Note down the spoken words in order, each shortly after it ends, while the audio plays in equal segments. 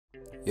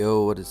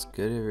Yo, what is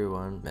good,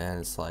 everyone? Man,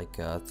 it's like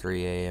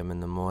 3 a.m. in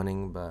the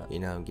morning, but you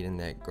know, I'm getting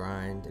that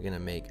grind. I'm gonna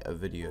make a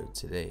video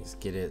today. Let's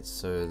get it.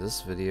 So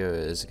this video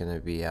is gonna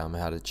be how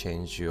to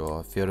change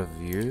your field of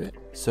view.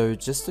 So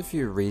just a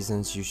few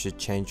reasons you should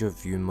change your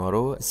view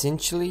model.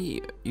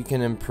 Essentially, you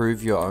can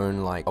improve your own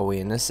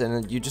awareness,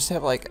 and you just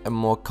have a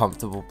more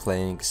comfortable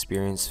playing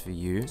experience for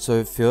you.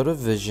 So field of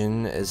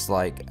vision is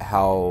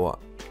how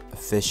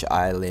fish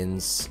eye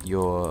lens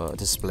your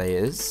display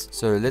is.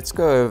 So let's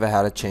go over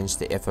how to change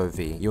the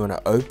FOV. You want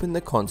to open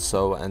the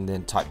console and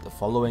then type the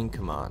following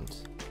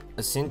command.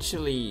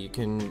 Essentially, you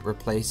can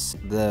replace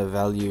the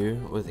value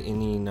with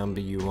any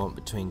number you want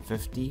between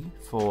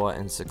 54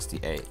 and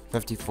 68.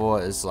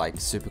 54 is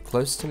super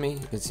close to me.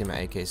 You can see my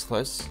AK is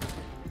close.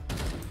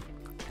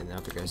 And now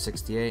if I go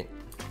 68,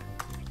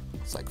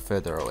 it's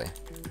further away.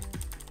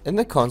 In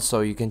the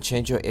console, you can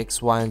change your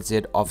X, Y, and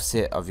Z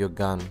offset of your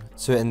gun.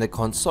 So in the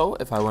console,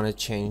 if I want to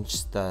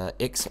change the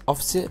X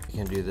offset,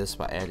 you can do this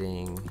by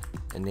adding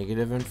a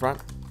negative in front.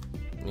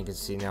 And you can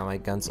see now my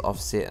gun's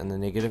offset on the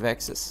negative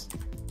axis.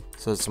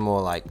 So it's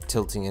more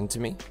tilting into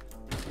me.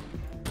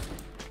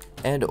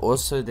 And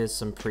also there's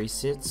some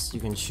presets you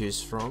can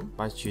choose from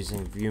by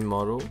choosing View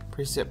Model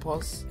Preset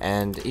Pos.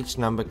 And each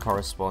number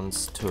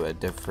corresponds to a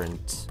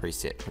different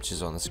preset, which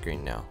is on the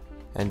screen now.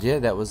 And yeah,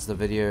 that was the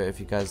video. If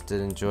you guys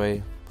did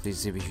enjoy,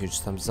 please leave a huge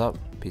thumbs up.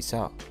 Peace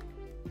out.